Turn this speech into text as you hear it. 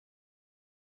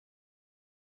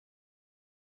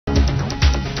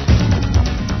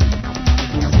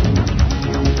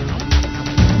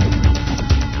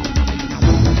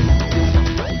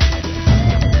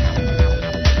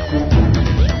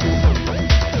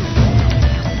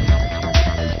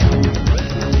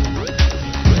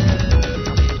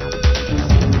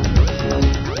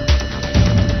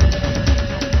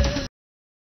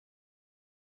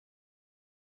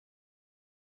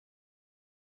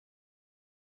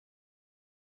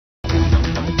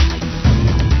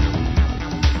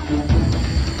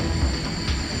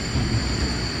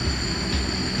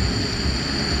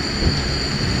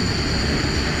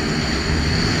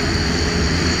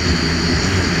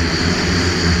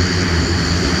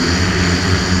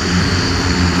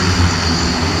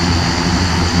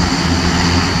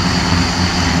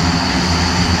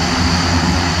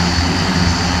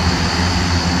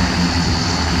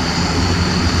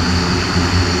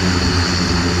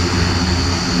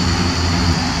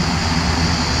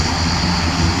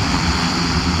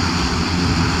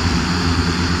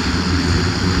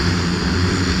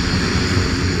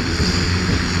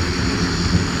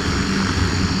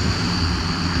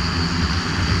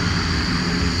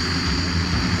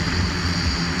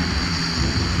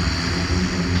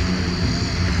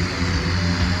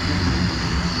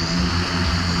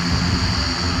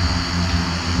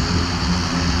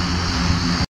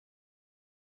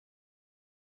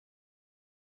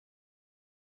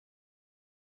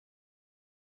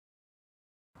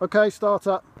Okay, start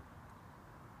up.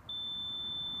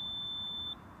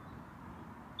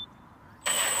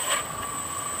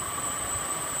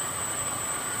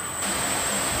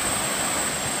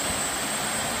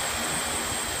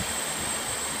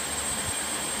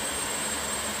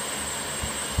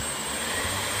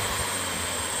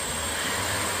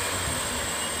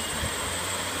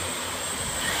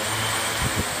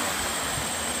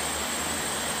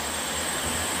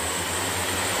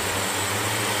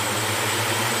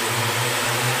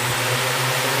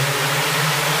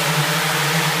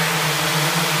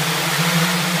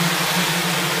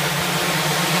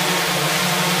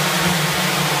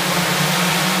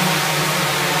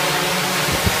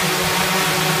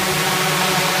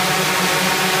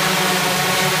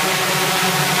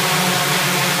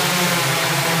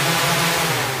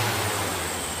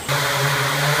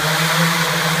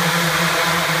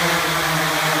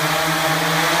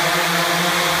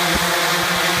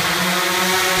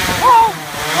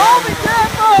 Oh, be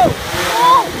careful!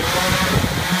 Oh!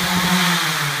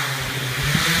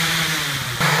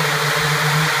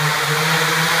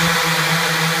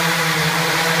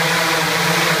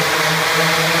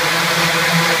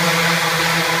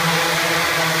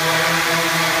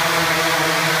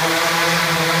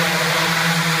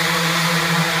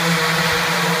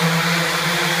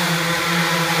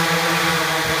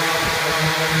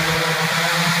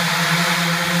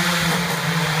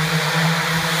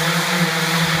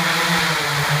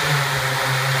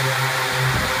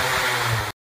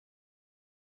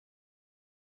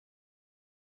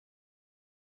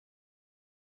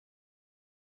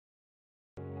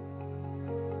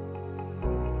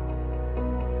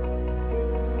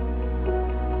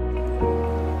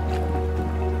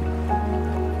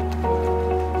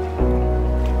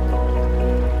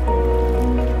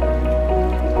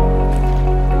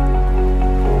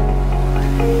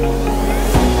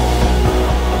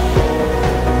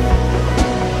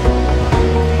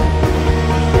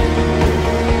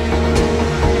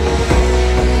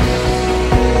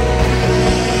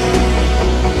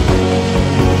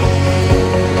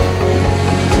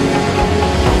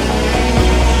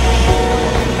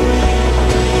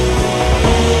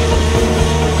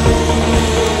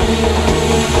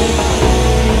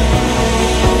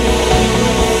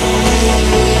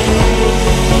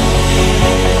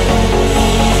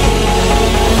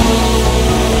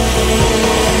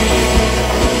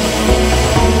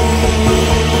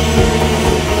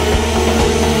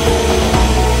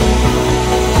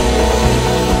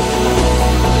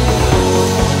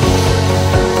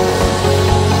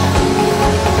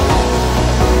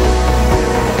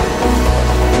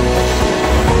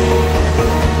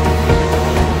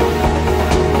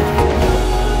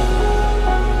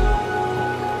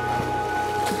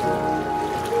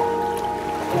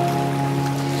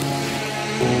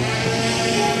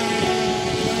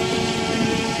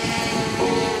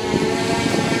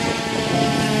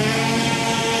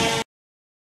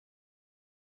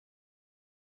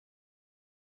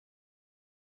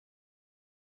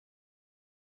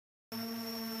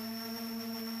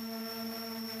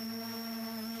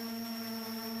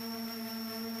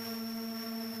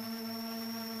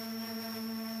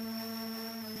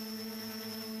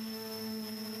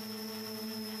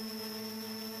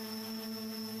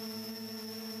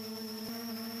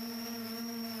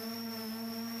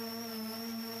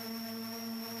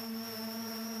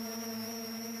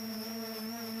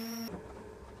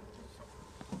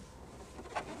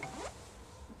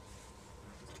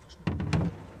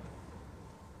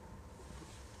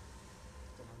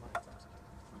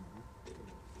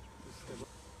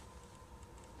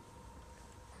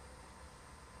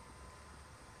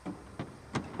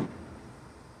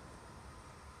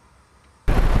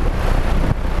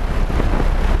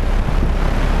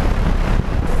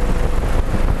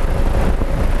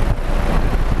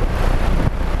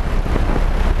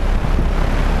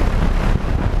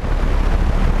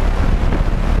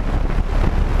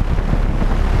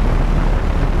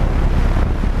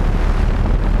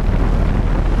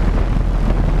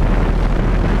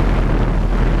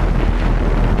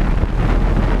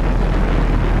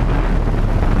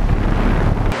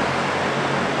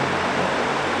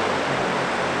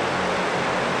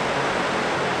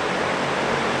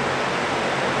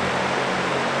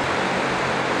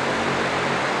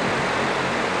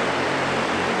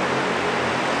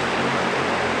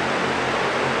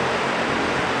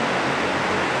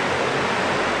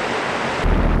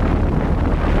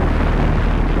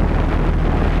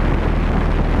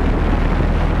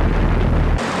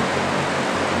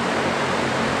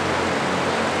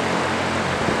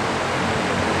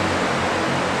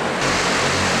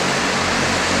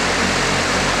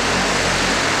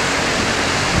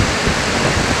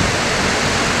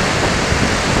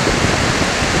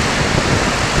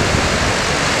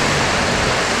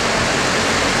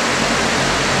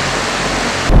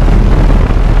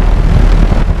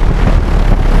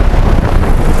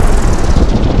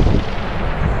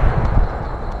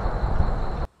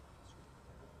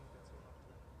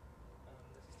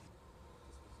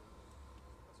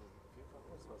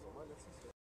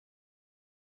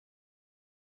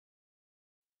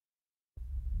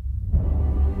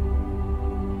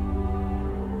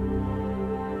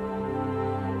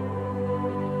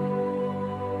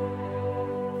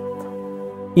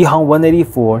 EHang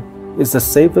 184 is the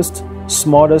safest,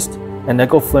 smartest, and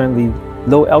eco-friendly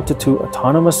low-altitude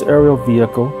autonomous aerial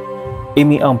vehicle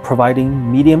aiming on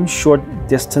providing medium-short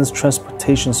distance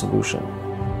transportation solution.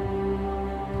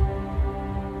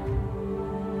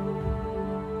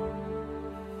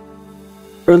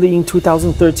 Early in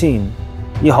 2013,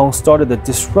 EHang started a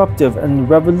disruptive and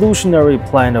revolutionary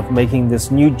plan of making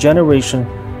this new generation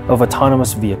of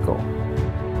autonomous vehicle.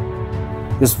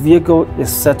 This vehicle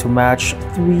is set to match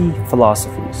three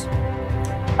philosophies: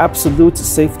 absolute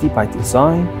safety by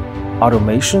design,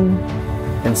 automation,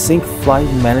 and sync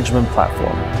flight management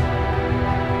platform.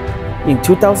 In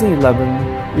 2011,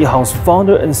 EHang's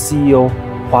founder and CEO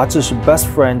Hua Zhi's best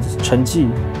friend Chen Ji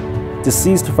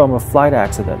deceased from a flight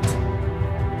accident.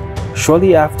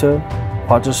 Shortly after,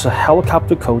 Hua Zhi's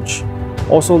helicopter coach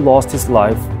also lost his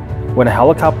life when a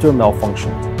helicopter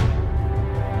malfunctioned.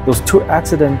 Those two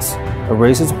accidents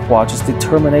erases Hua Zhi's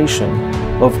determination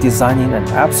of designing an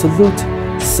absolute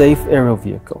safe aerial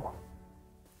vehicle.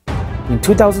 In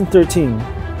 2013,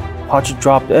 Hua Zhi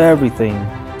dropped everything,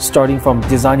 starting from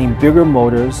designing bigger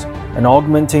motors and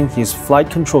augmenting his flight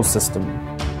control system.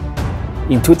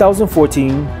 In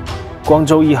 2014,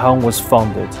 Guangzhou EHang was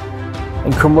founded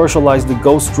and commercialized the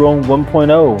Ghost Drone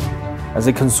 1.0 as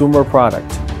a consumer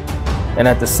product. And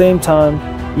at the same time,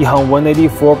 EHang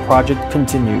 184 project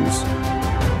continues.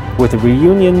 With a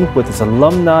reunion with its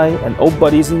alumni and old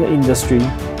buddies in the industry,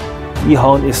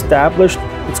 EHang established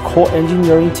its core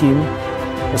engineering team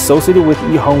associated with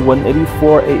EHang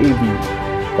 184 AAV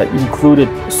that included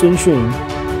Sun Xun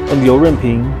and Liu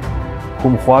Renping,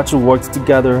 whom Hua Zhi worked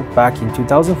together back in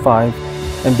 2005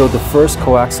 and built the first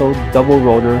coaxial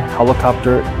double-rotor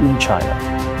helicopter in China.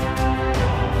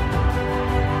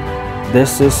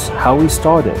 This is how we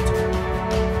started.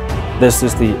 This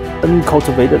is the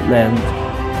uncultivated land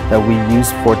that we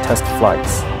use for test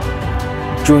flights.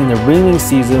 During the raining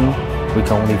season, we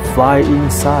can only fly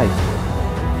inside.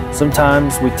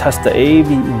 Sometimes we test the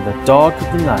AAV in the dark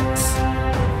of the nights.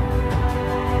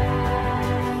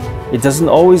 It doesn't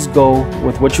always go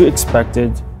with what you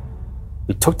expected.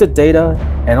 We took the data,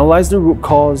 analyzed the root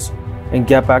cause, and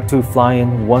get back to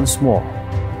flying once more.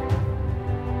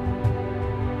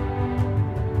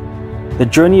 The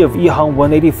journey of EHang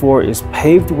 184 is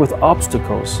paved with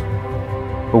obstacles,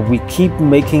 but we keep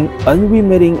making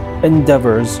unremitting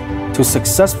endeavors to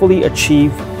successfully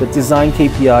achieve the design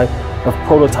KPI of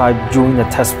prototype during the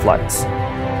test flights.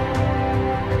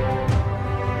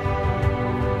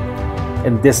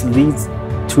 And this leads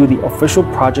to the official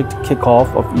project kickoff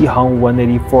of EHang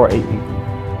 184 AAV.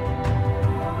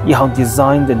 EHang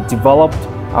designed and developed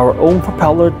our own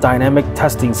propeller dynamic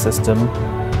testing system.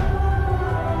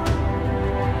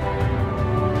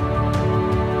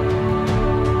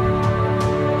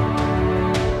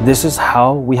 This is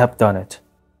how we have done it.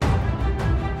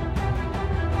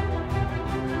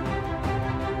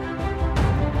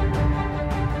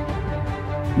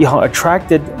 EHang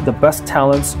attracted the best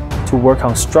talents to work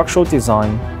on structural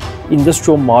design,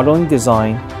 industrial modeling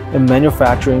design, and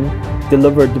manufacturing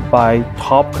delivered by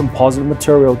top composite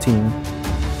material team.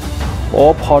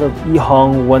 All part of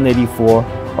EHang 184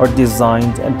 are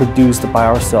designed and produced by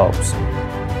ourselves.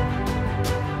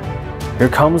 Here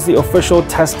comes the official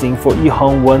testing for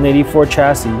EHang 184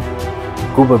 chassis.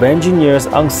 Group of engineers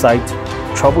on site,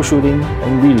 troubleshooting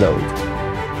and reload.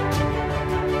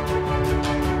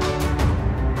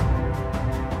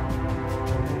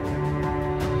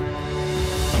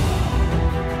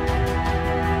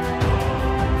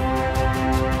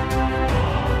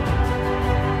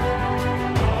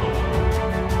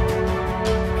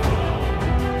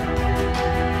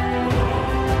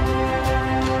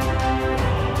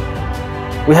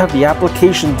 We have the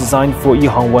application designed for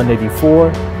EHang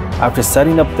 184. After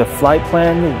setting up the flight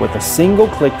plan with a single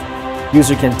click,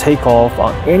 user can take off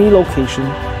on any location,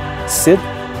 sit,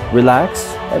 relax,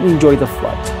 and enjoy the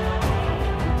flight.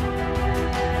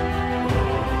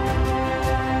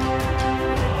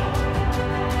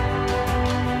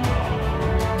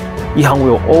 EHang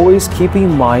will always keep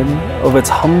in mind of its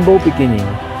humble beginning,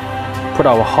 put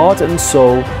our heart and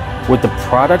soul with the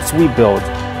products we build.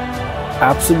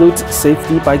 Absolute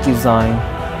safety by design,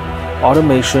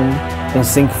 automation, and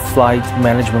sync flight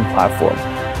management platform.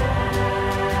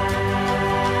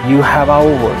 You have our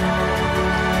word.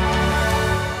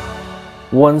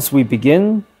 Once we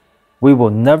begin, we will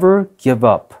never give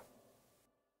up.